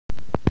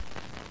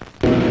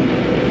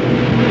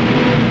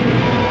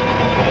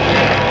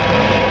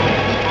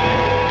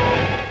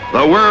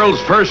The world's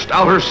first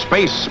outer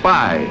space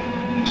spy,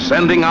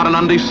 sending out an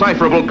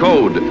undecipherable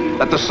code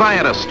that the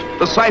scientists,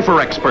 the cipher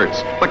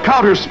experts, the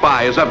counter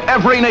spies of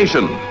every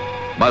nation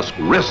must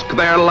risk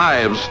their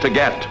lives to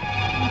get.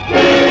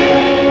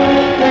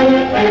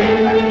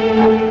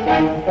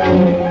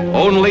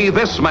 Only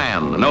this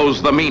man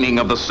knows the meaning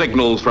of the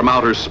signals from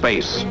outer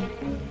space.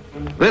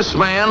 This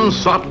man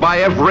sought by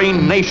every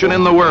nation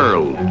in the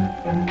world.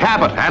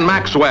 Cabot and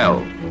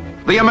Maxwell,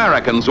 the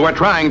Americans who are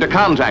trying to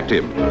contact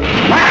him.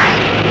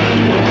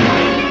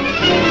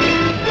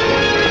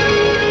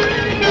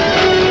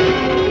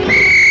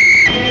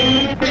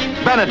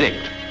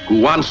 Benedict, who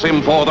wants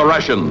him for the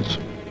Russians.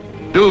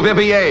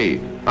 Duvivier,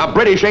 a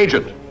British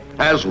agent,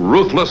 as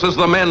ruthless as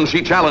the men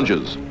she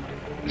challenges.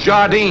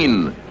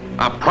 Jardine,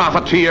 a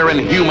profiteer in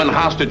human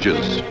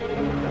hostages.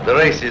 The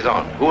race is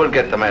on. Who will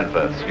get the man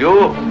first?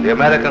 You, the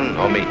American,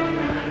 or me?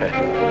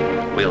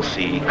 We'll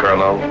see,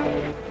 Colonel.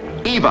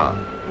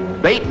 Eva,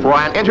 bait for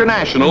an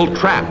international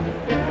trap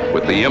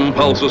with the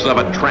impulses of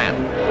a tramp.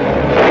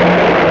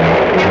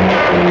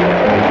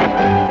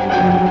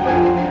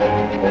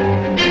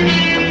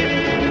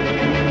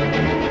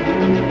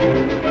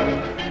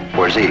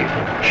 Where's Eve?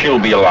 She'll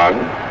be along.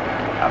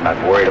 I'm not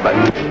worried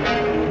about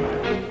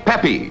it.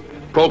 Peppy,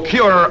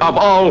 procurer of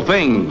all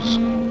things,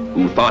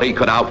 who thought he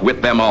could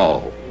outwit them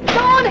all.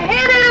 Don't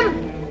hit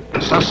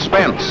him!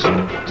 Suspense,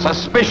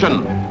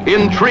 suspicion,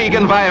 intrigue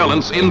and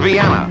violence in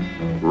Vienna.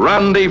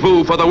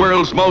 Rendezvous for the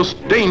world's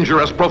most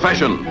dangerous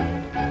profession.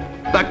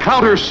 The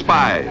counter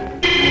spy.